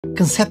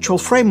Conceptual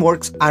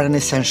frameworks are an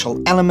essential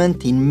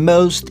element in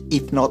most,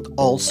 if not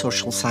all,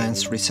 social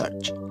science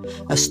research.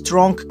 A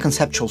strong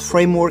conceptual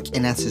framework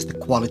enhances the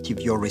quality of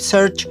your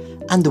research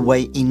and the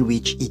way in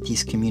which it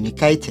is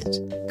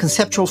communicated.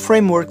 Conceptual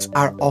frameworks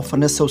are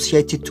often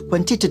associated to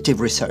quantitative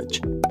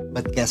research,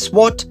 but guess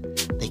what?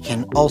 They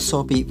can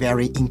also be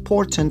very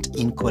important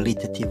in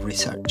qualitative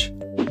research.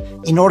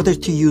 In order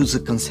to use the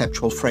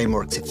conceptual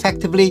frameworks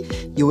effectively,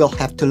 you will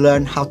have to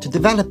learn how to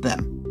develop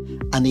them.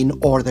 And in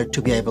order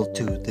to be able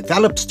to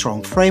develop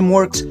strong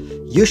frameworks,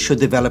 you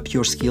should develop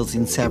your skills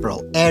in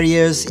several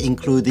areas,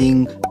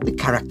 including the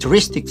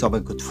characteristics of a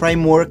good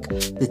framework,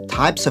 the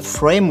types of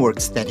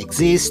frameworks that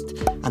exist,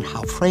 and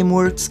how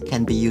frameworks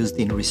can be used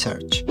in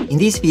research. In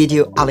this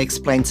video, I'll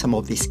explain some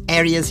of these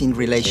areas in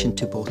relation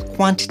to both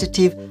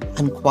quantitative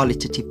and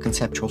qualitative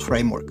conceptual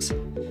frameworks.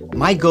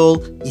 My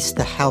goal is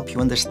to help you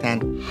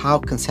understand how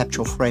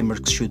conceptual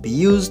frameworks should be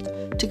used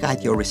to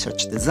guide your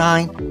research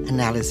design,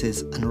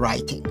 analysis, and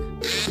writing.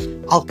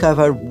 I'll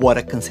cover what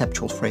a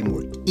conceptual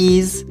framework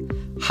is,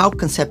 how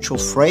conceptual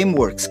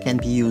frameworks can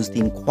be used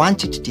in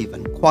quantitative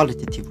and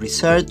qualitative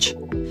research,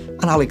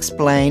 and I'll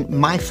explain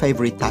my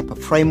favorite type of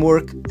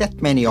framework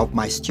that many of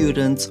my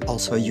students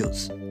also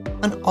use.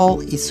 And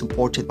all is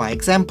supported by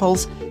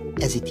examples,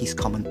 as it is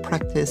common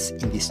practice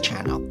in this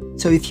channel.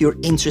 So if you're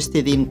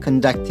interested in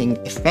conducting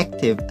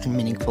effective and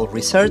meaningful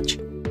research,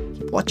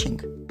 keep watching.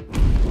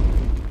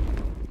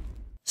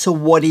 So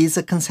what is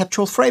a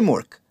conceptual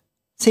framework?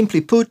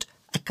 Simply put,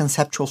 a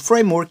conceptual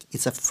framework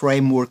is a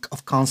framework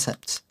of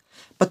concepts.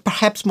 But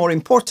perhaps more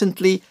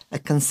importantly, a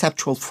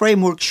conceptual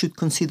framework should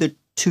consider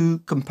two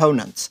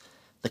components: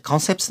 the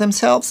concepts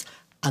themselves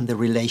and the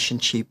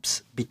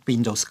relationships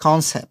between those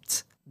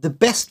concepts. The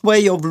best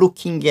way of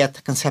looking at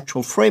a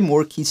conceptual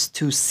framework is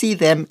to see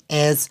them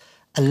as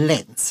a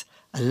lens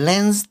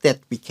that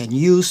we can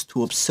use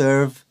to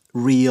observe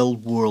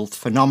real-world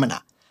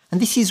phenomena.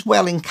 And this is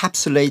well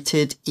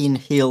encapsulated in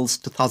Hill's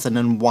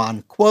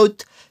 2001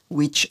 quote,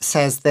 which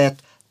says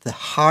that the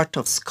heart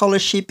of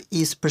scholarship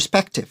is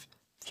perspective,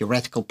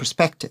 theoretical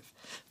perspective.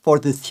 For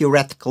the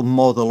theoretical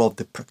model of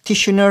the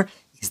practitioner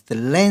is the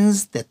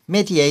lens that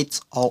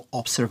mediates all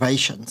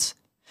observations.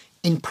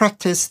 In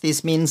practice,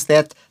 this means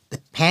that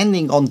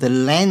depending on the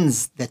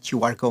lens that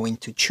you are going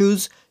to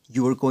choose,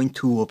 you are going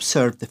to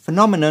observe the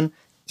phenomenon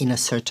in a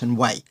certain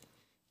way.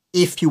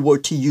 If you were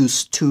to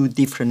use two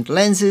different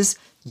lenses,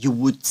 you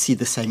would see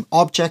the same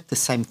object, the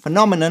same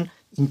phenomenon,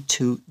 in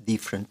two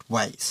different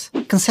ways.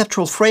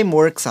 Conceptual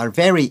frameworks are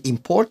very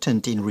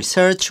important in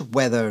research,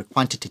 whether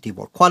quantitative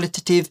or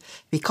qualitative,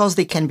 because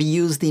they can be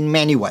used in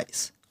many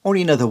ways. Or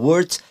in other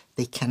words,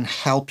 they can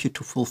help you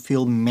to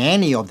fulfill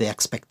many of the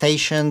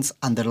expectations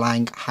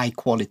underlying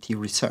high-quality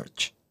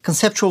research.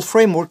 Conceptual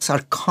frameworks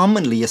are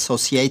commonly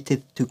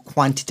associated to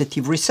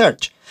quantitative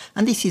research,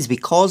 and this is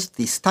because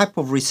this type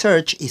of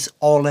research is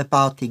all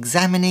about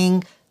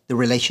examining the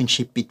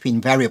relationship between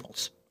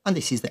variables. And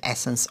this is the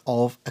essence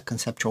of a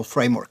conceptual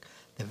framework,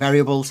 the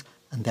variables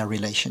and their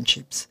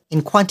relationships.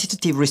 In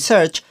quantitative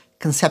research,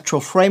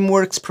 conceptual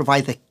frameworks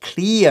provide a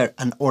clear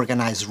and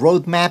organized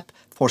roadmap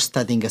for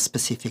studying a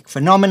specific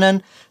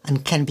phenomenon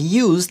and can be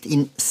used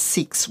in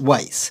 6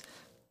 ways: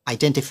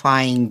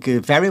 identifying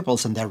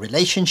variables and their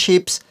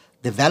relationships,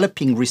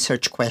 developing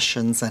research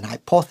questions and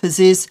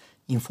hypotheses,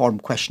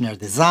 informed questionnaire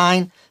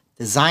design,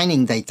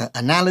 designing data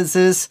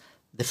analysis,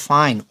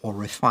 define or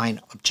refine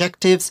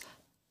objectives,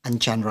 and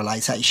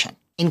generalization.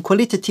 In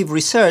qualitative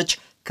research,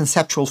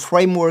 conceptual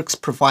frameworks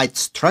provide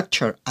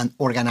structure and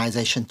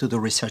organization to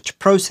the research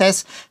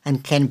process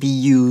and can be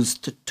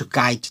used to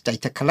guide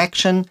data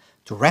collection,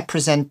 to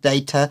represent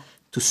data,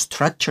 to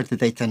structure the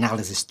data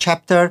analysis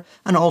chapter,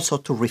 and also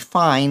to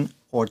refine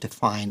or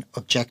define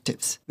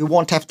objectives. We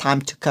won't have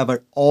time to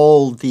cover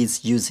all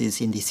these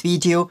uses in this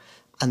video,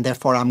 and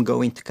therefore I'm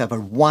going to cover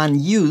one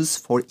use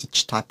for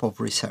each type of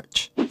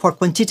research. For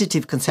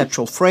quantitative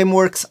conceptual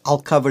frameworks,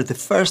 I'll cover the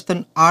first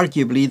and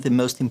arguably the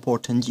most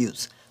important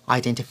use: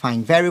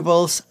 identifying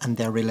variables and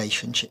their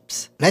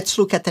relationships. Let's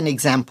look at an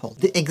example.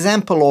 The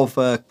example of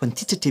a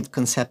quantitative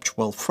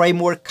conceptual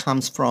framework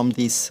comes from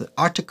this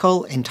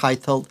article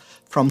entitled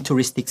 "From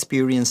Tourist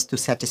Experience to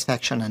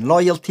Satisfaction and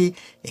Loyalty,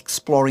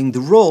 Exploring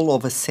the Role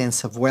of a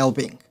Sense of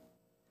Well-Being."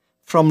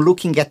 From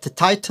looking at the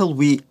title,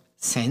 we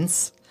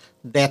sense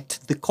that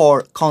the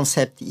core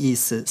concept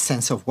is a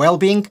sense of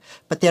well-being,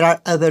 but there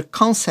are other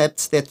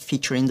concepts that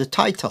feature in the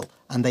title,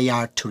 and they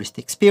are tourist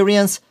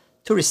experience,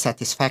 tourist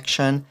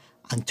satisfaction,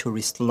 and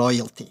tourist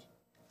loyalty.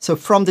 So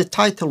from the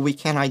title, we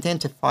can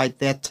identify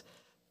that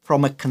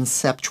from a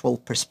conceptual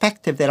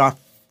perspective, there are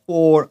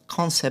 4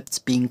 concepts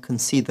being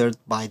considered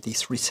by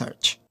this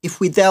research. If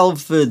we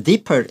delve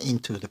deeper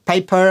into the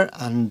paper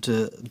and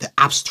the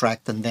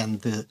abstract and then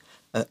the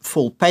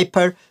full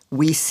paper,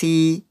 we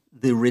see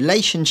the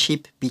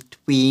relationship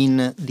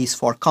between these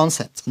 4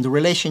 concepts. And the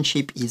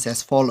relationship is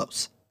as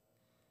follows.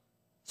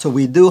 So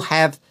we do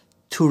have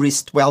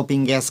tourist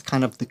well-being as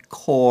kind of the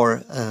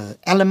core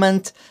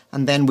element,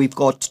 and then we've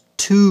got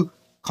 2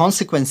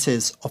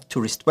 consequences of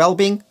tourist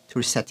well-being,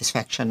 tourist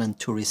satisfaction and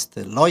tourist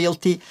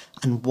loyalty,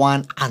 and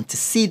one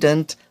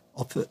antecedent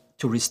of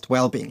tourist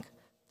well-being,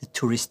 the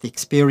tourist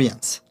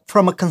experience.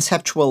 From a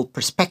conceptual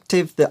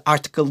perspective, the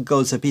article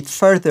goes a bit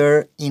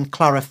further in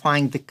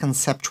clarifying the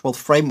conceptual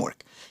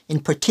framework. In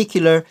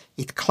particular,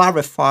 it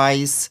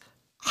clarifies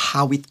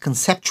how it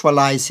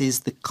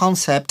conceptualizes the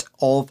concept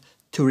of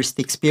tourist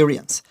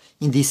experience.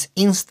 In this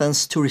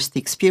instance, tourist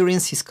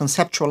experience is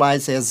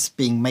conceptualized as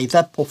being made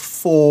up of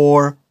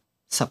 4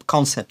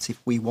 sub-concepts, if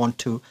we want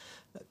to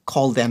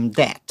call them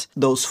that.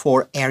 Those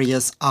 4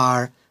 areas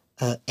are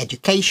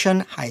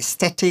education, high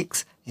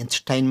aesthetics,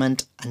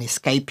 entertainment, and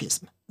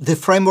escapism. The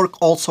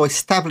framework also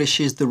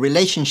establishes the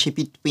relationship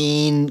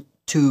between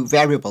 2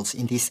 variables,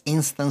 in this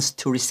instance,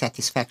 tourist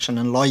satisfaction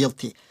and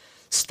loyalty,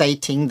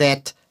 stating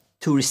that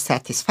tourist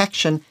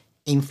satisfaction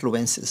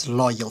influences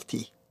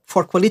loyalty.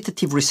 For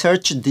qualitative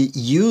research, the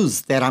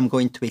use that I'm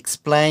going to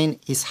explain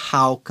is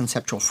how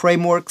conceptual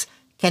frameworks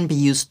can be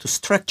used to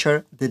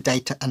structure the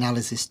data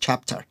analysis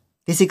chapter.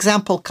 This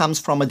example comes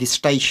from a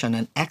dissertation,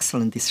 an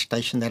excellent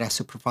dissertation that I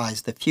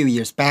supervised a few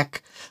years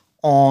back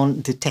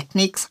on the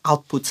techniques,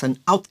 outputs, and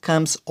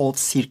outcomes of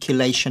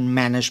circulation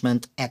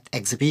management at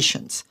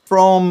exhibitions.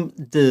 From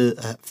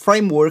the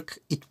framework,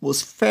 it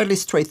was fairly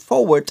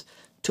straightforward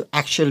to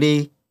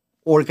actually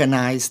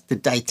organize the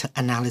data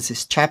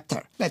analysis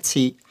chapter. Let's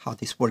see how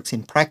this works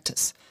in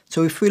practice.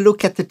 So if we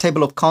look at the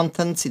table of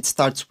contents, it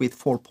starts with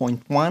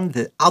 4.1,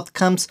 the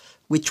outcomes,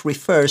 which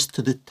refers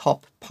to the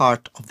top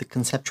part of the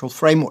conceptual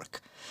framework.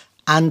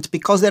 And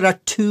because there are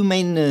 2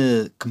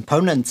 main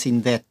components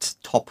in that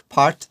top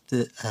part,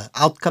 the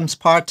outcomes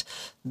part,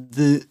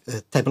 the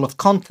table of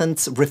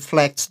contents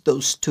reflects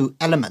those 2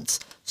 elements.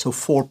 So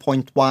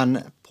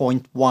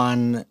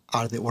 4.1.1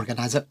 are the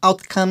organizer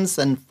outcomes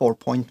and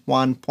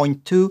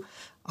 4.1.2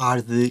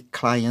 are the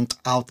client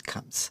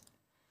outcomes.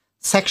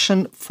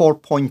 Section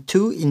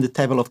 4.2 in the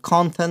table of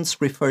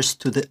contents refers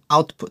to the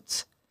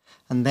outputs.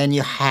 And then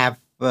you have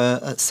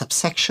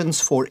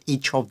subsections for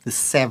each of the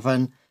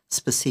 7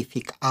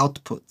 specific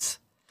outputs.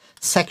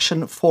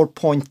 Section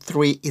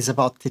 4.3 is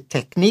about the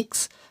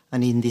techniques,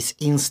 and in this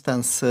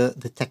instance,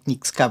 the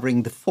techniques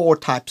covering the 4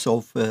 types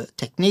of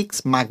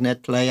techniques: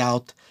 magnet,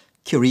 layout,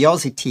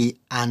 curiosity,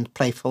 and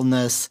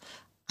playfulness,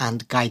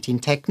 and guiding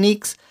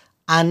techniques.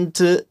 And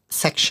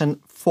section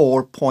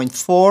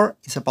 4.4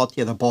 is about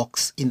the other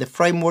box in the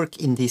framework,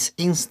 in this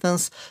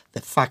instance,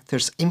 the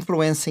factors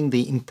influencing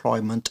the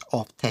employment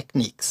of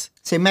techniques.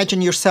 So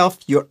imagine yourself,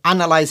 you're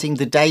analyzing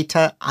the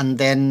data, and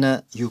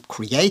then you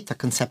create a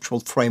conceptual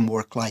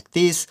framework like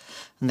this,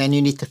 and then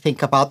you need to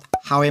think about,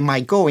 how am I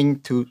going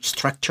to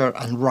structure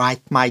and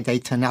write my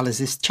data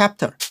analysis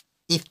chapter?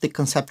 If the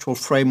conceptual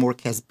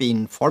framework has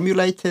been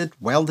formulated,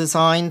 well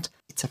designed,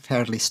 it's a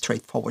fairly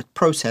straightforward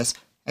process,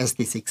 as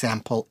this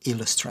example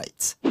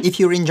illustrates. If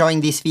you're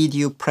enjoying this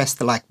video, press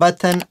the like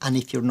button, and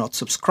if you're not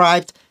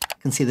subscribed,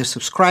 consider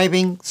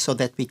subscribing so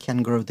that we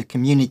can grow the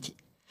community.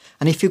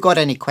 And if you got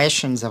any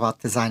questions about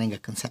designing a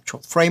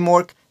conceptual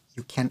framework,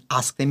 you can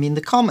ask them in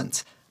the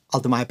comments. I'll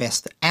do my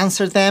best to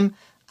answer them,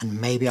 and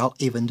maybe I'll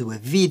even do a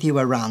video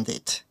around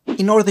it.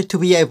 In order to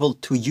be able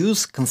to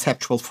use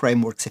conceptual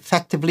frameworks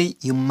effectively,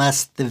 you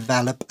must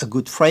develop a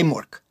good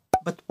framework.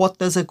 But what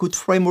does a good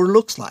framework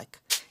look like?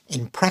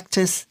 In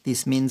practice,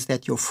 this means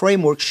that your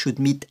framework should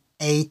meet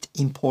 8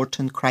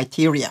 important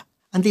criteria.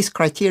 And these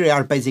criteria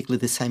are basically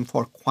the same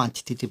for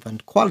quantitative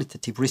and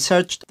qualitative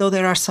research, though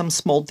there are some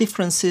small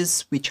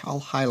differences which I'll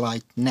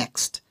highlight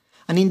next.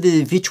 And in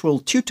the virtual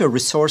tutor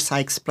resource, I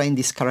explain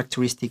these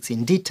characteristics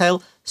in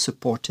detail,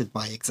 supported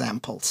by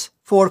examples.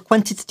 For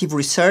quantitative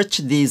research,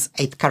 these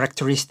 8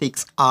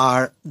 characteristics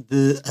are: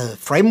 the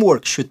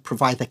framework should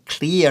provide a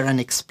clear and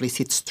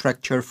explicit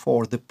structure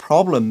for the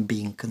problem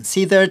being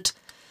considered.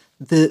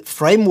 The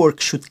framework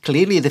should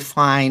clearly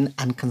define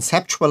and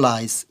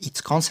conceptualize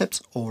its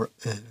concepts or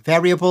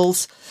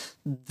variables.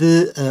 The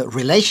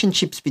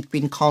relationships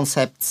between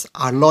concepts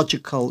are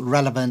logical,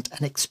 relevant,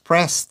 and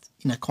expressed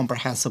in a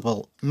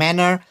comprehensible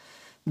manner.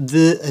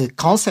 The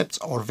concepts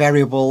or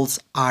variables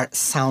are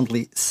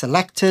soundly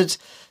selected.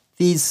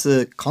 These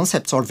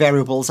concepts or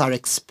variables are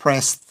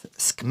expressed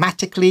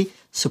schematically,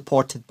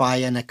 supported by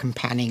an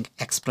accompanying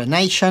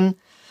explanation.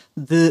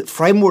 The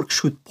framework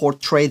should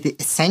portray the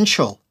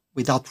essential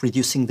without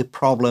reducing the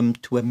problem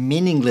to a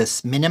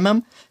meaningless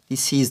minimum.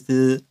 This is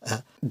the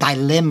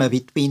dilemma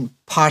between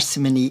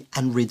parsimony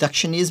and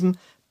reductionism.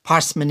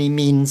 Parsimony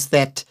means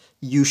that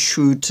you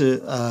should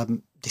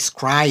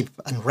describe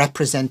and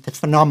represent the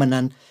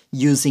phenomenon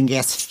using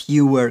as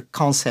fewer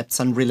concepts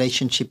and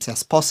relationships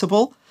as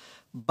possible.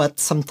 But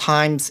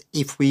sometimes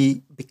if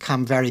we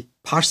become very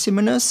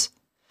parsimonious,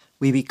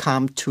 we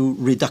become too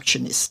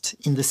reductionist,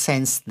 in the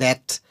sense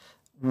that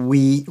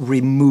we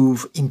remove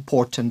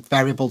important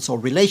variables or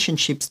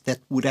relationships that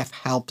would have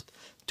helped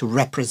to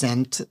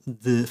represent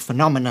the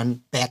phenomenon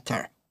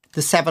better.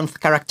 The 7th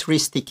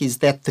characteristic is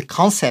that the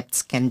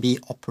concepts can be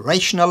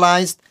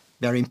operationalized,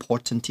 very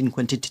important in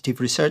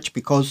quantitative research,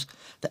 because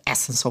the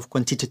essence of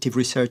quantitative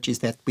research is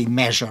that we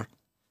measure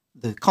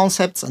the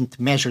concepts, and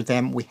to measure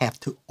them we have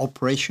to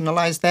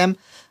operationalize them.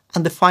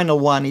 And the final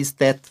one is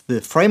that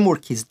the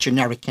framework is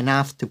generic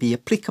enough to be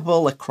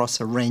applicable across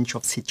a range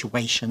of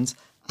situations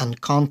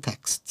and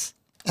contexts.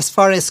 As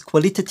far as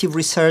qualitative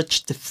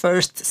research, the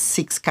first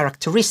 6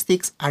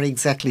 characteristics are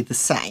exactly the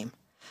same.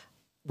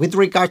 With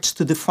regards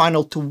to the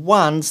final 2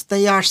 ones,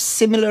 they are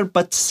similar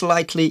but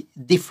slightly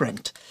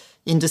different,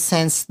 in the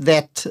sense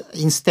that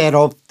instead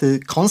of the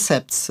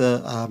concepts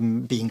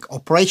being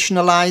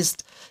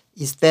operationalized,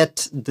 is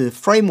that the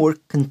framework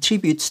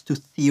contributes to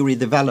theory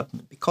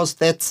development, because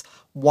that's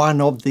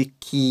one of the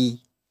key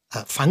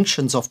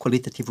functions of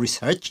qualitative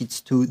research.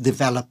 It's to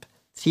develop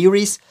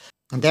theories,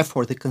 and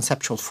therefore the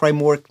conceptual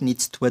framework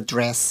needs to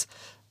address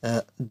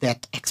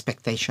that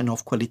expectation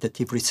of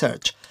qualitative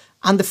research.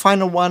 And the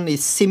final one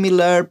is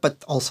similar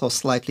but also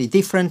slightly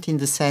different, in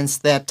the sense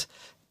that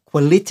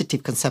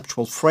qualitative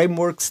conceptual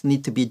frameworks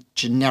need to be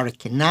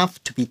generic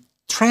enough to be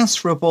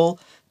transferable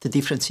to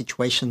different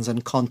situations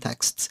and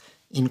contexts.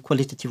 In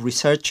qualitative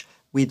research,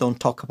 we don't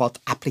talk about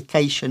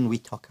application, we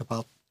talk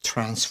about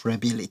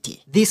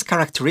transferability. These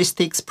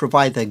characteristics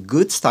provide a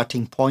good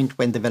starting point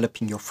when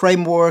developing your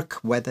framework,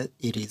 whether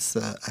it is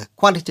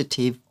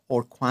qualitative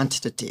or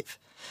quantitative.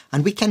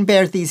 And we can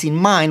bear these in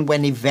mind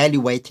when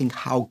evaluating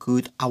how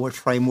good our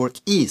framework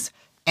is.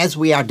 As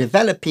we are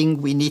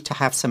developing, we need to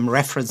have some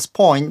reference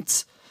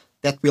points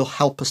that will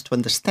help us to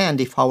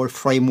understand if our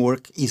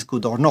framework is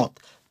good or not.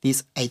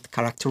 These 8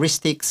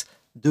 characteristics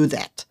do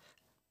that.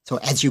 So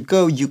as you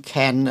go, you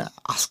can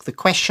ask the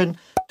question,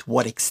 to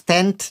what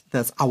extent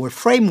does our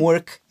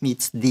framework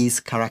meet these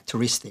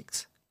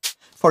characteristics?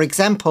 For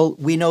example,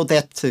 we know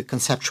that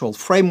conceptual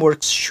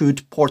frameworks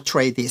should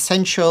portray the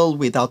essential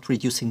without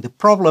reducing the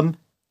problem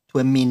to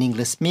a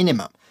meaningless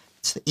minimum.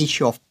 It's the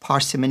issue of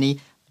parsimony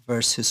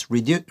versus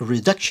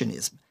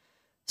reductionism.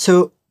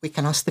 So we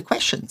can ask the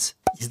questions,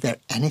 is there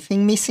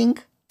anything missing?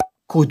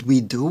 Could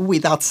we do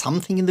without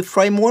something in the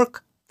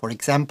framework? For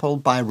example,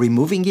 by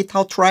removing it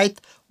outright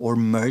or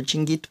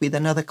merging it with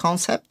another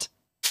concept?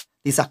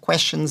 These are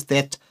questions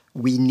that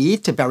we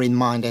need to bear in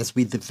mind as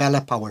we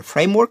develop our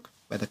framework,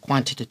 whether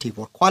quantitative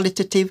or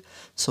qualitative,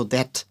 so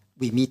that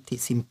we meet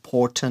this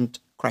important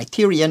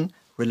criterion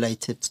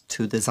related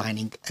to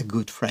designing a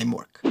good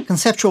framework.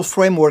 Conceptual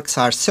frameworks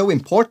are so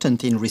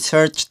important in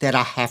research that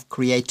I have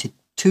created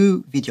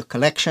 2 video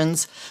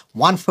collections,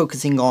 one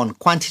focusing on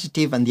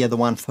quantitative and the other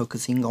one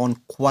focusing on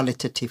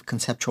qualitative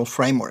conceptual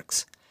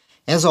frameworks.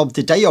 As of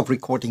the day of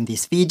recording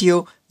this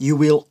video, you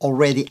will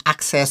already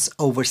access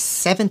over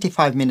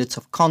 75 minutes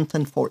of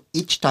content for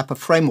each type of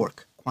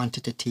framework,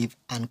 quantitative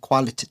and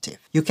qualitative.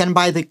 You can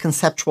buy the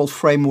Conceptual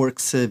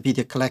Frameworks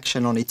video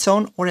collection on its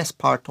own or as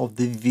part of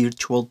the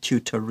virtual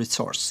tutor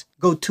resource.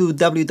 Go to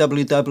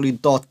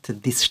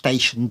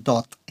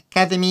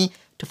www.dissertation.academy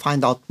to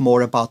find out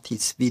more about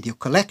these video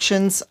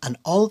collections and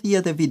all the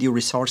other video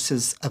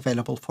resources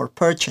available for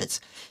purchase.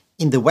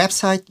 In the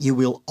website, you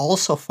will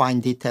also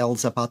find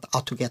details about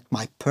how to get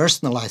my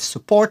personalized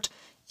support,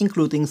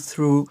 including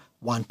through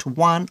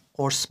one-to-one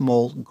or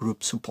small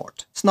group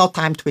support. It's now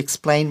time to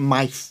explain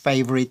my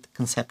favorite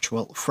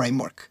conceptual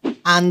framework.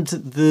 And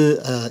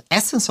the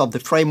essence of the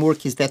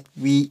framework is that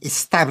we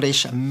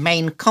establish a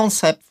main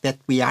concept that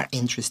we are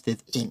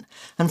interested in.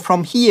 And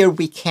from here,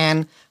 we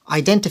can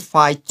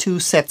identify 2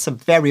 sets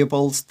of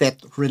variables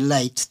that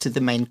relate to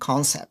the main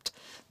concept.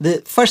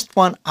 The first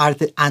one are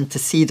the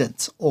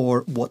antecedents,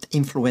 or what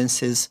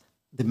influences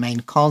the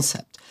main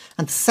concept.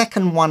 And the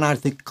second one are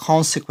the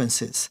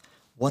consequences,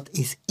 what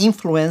is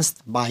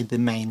influenced by the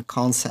main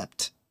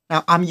concept.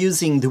 Now, I'm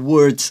using the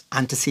words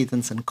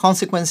antecedents and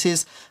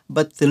consequences,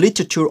 but the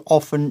literature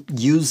often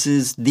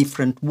uses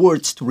different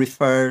words to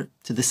refer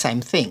to the same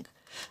thing.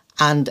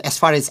 And as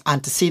far as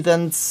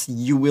antecedents,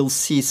 you will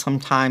see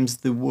sometimes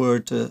the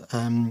word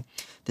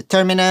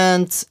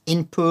determinants,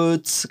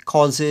 inputs,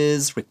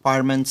 causes,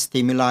 requirements,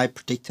 stimuli,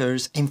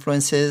 predictors,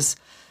 influences.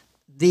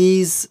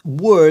 These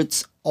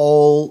words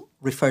all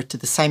refer to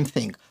the same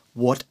thing,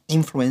 what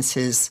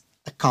influences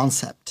a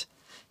concept.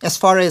 As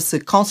far as the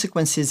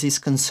consequences is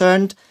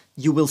concerned,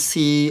 you will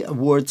see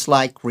words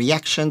like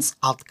reactions,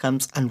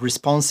 outcomes, and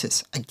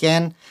responses.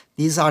 Again,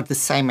 these are the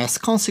same as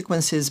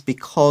consequences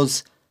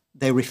because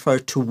they refer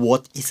to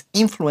what is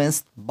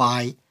influenced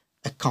by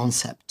a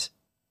concept.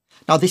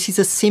 Now, this is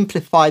a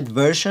simplified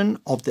version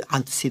of the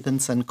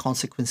antecedents and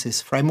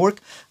consequences framework,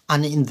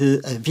 and in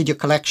the video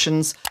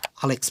collections,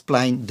 I'll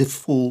explain the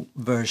full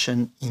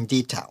version in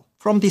detail.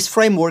 From this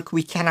framework,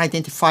 we can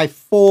identify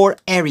 4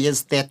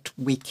 areas that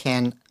we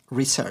can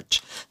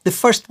research. The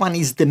first one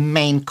is the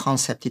main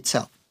concept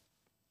itself.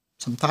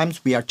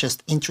 Sometimes we are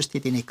just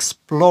interested in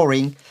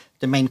exploring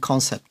the main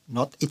concept,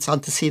 not its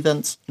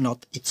antecedents,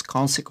 not its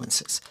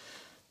consequences.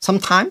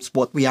 Sometimes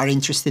what we are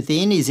interested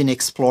in is in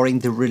exploring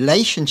the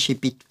relationship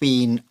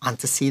between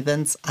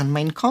antecedents and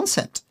main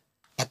concept.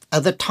 At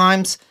other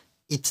times,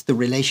 it's the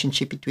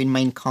relationship between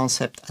main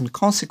concept and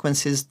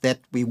consequences that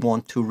we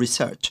want to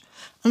research.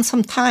 And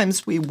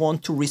sometimes we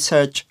want to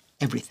research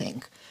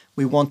everything.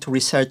 We want to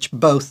research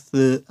both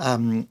the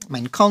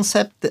main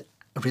concept, the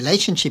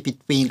relationship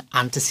between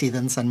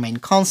antecedents and main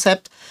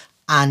concept,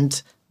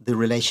 and the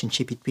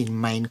relationship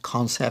between main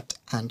concept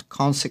and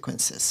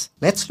consequences.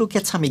 Let's look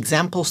at some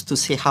examples to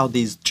see how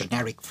this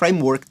generic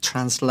framework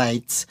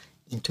translates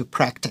into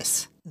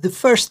practice. The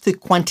first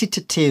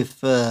quantitative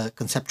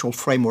conceptual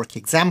framework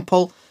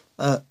example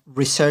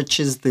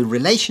researches the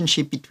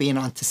relationship between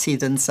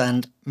antecedents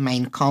and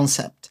main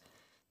concept.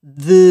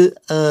 The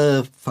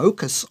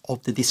focus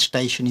of the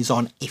dissertation is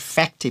on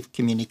effective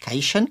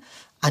communication,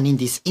 and in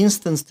this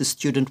instance the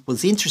student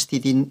was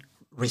interested in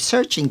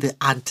researching the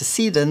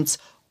antecedents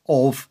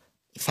of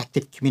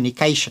effective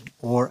communication,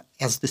 or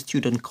as the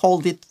student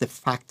called it, the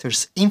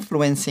factors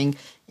influencing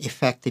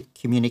effective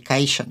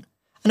communication.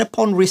 And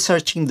upon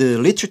researching the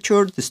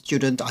literature, the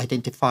student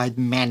identified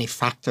many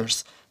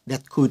factors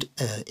that could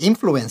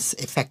influence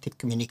effective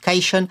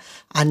communication,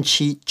 and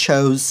she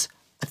chose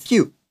a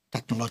few: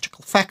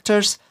 technological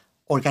factors,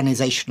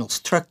 organizational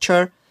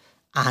structure,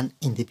 and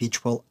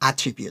individual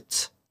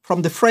attributes.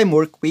 From the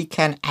framework, we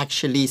can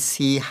actually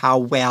see how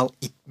well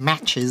it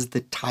matches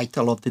the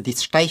title of the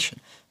dissertation,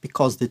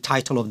 because the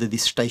title of the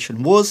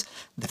dissertation was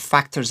 "The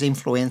Factors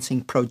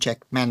Influencing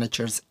Project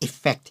Managers'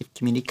 Effective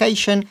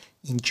Communication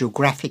in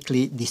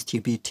Geographically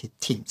Distributed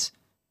Teams."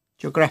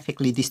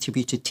 Geographically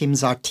distributed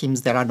teams are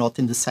teams that are not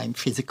in the same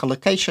physical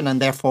location,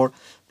 and therefore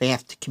they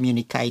have to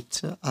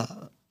communicate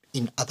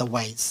in other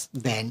ways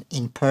than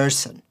in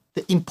person.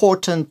 The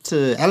important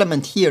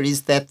element here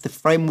is that the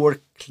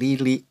framework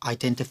clearly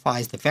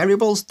identifies the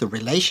variables, the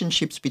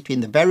relationships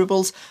between the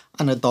variables,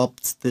 and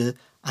adopts the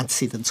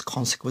antecedents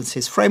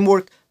consequences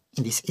framework,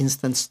 in this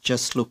instance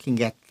just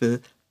looking at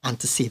the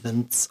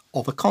antecedents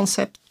of a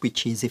concept,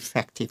 which is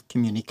effective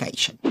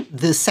communication.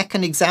 The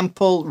second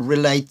example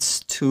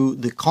relates to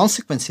the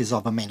consequences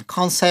of a main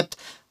concept,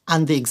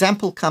 and the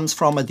example comes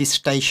from a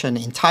dissertation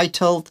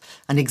entitled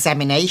 "An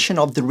Examination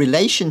of the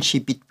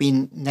Relationship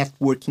Between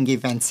Networking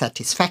Event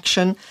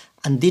Satisfaction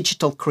and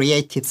Digital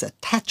Creatives'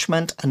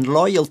 Attachment and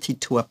Loyalty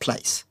to a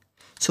Place."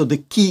 So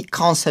the key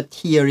concept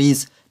here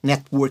is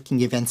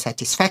networking event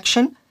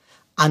satisfaction,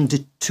 and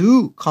the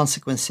two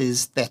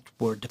consequences that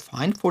were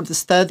defined for the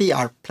study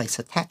are place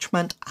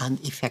attachment and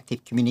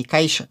effective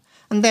communication.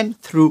 And then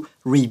through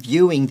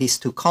reviewing these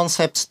two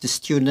concepts, the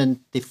student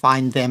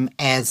defined them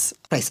as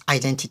place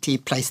identity,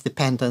 place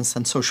dependence,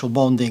 and social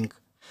bonding,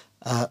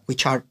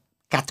 which are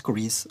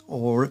categories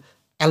or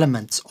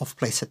elements of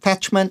place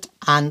attachment,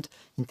 and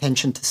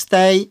intention to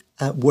stay,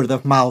 word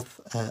of mouth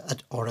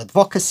or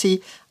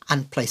advocacy,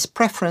 and place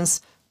preference,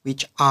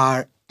 which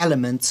are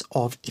elements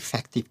of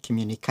effective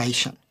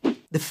communication.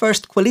 The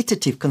first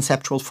qualitative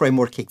conceptual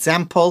framework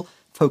example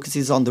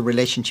focuses on the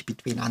relationship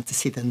between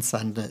antecedents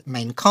and the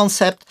main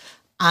concept,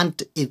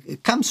 and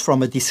it comes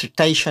from a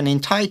dissertation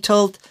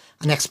entitled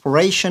 "An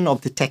Exploration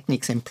of the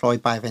Techniques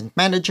Employed by Event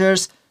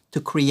Managers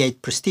to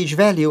Create Prestige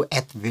Value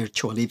at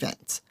Virtual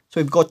Events." So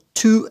we've got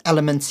two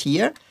elements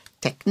here,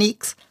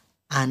 techniques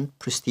and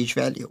prestige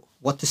value.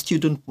 What the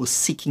student was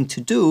seeking to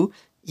do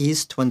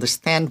is to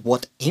understand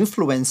what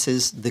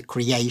influences the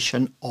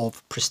creation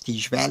of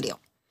prestige value.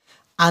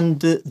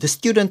 And the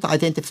student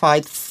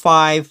identified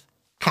 5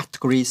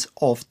 categories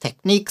of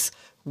techniques,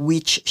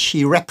 which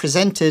she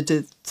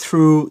represented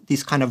through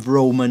this kind of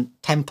Roman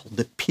temple,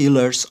 the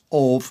pillars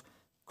of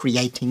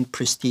creating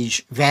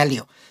prestige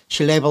value.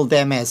 She labeled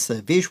them as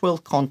visual,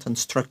 content,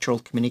 structural,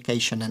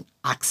 communication, and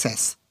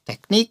access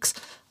techniques.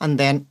 And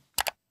then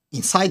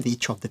inside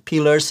each of the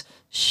pillars,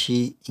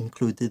 she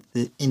included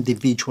the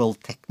individual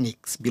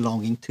techniques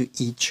belonging to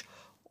each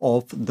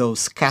of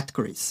those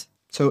categories.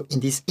 So in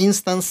this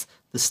instance,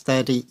 the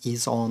study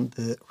is on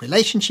the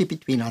relationship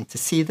between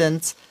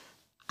antecedents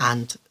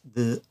and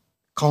the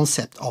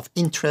concept of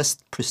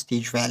interest,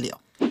 prestige, value.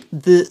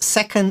 The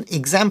second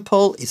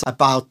example is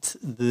about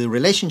the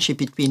relationship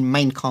between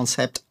main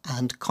concept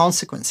and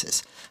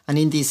consequences. And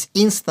in this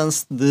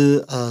instance, the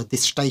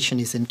dissertation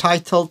is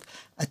entitled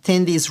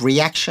 "Attendees'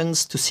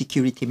 Reactions to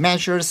Security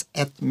Measures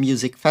at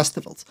Music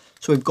Festivals."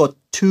 So we've got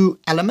two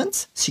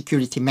elements,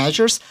 security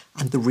measures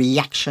and the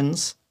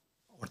reactions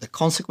or the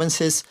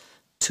consequences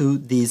to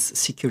these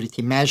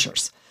security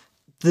measures.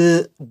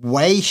 The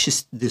way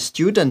the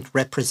student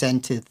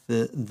represented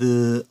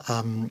the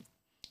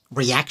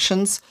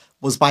reactions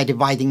was by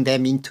dividing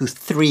them into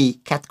 3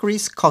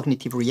 categories: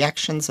 cognitive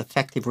reactions,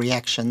 affective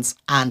reactions,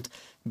 and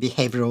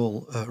behavioral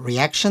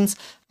reactions.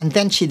 And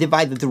then she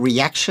divided the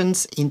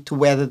reactions into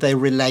whether they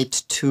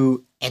relate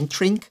to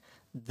entering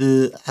the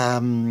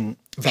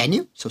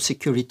venue, so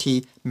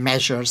security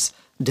measures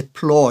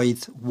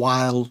deployed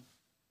while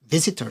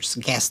visitors,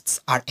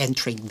 guests are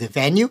entering the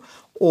venue,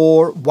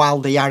 or while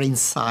they are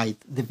inside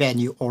the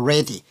venue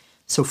already.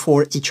 So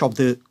for each of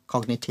the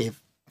cognitive,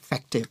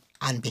 affective,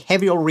 and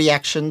behavioral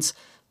reactions,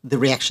 the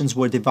reactions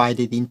were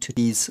divided into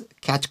these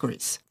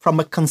categories. From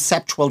a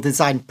conceptual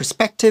design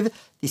perspective,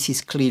 this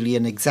is clearly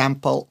an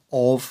example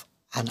of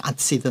an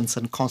antecedents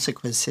and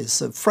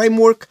consequences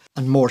framework,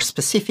 and more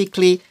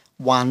specifically,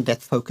 one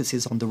that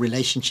focuses on the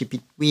relationship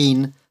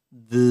between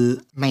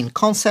the main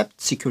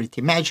concept,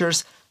 security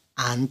measures,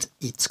 and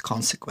its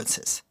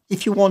consequences.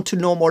 If you want to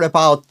know more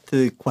about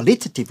the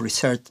qualitative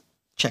research,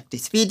 check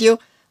this video.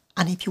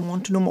 And if you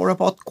want to know more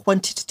about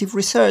quantitative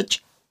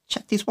research,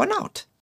 check this one out.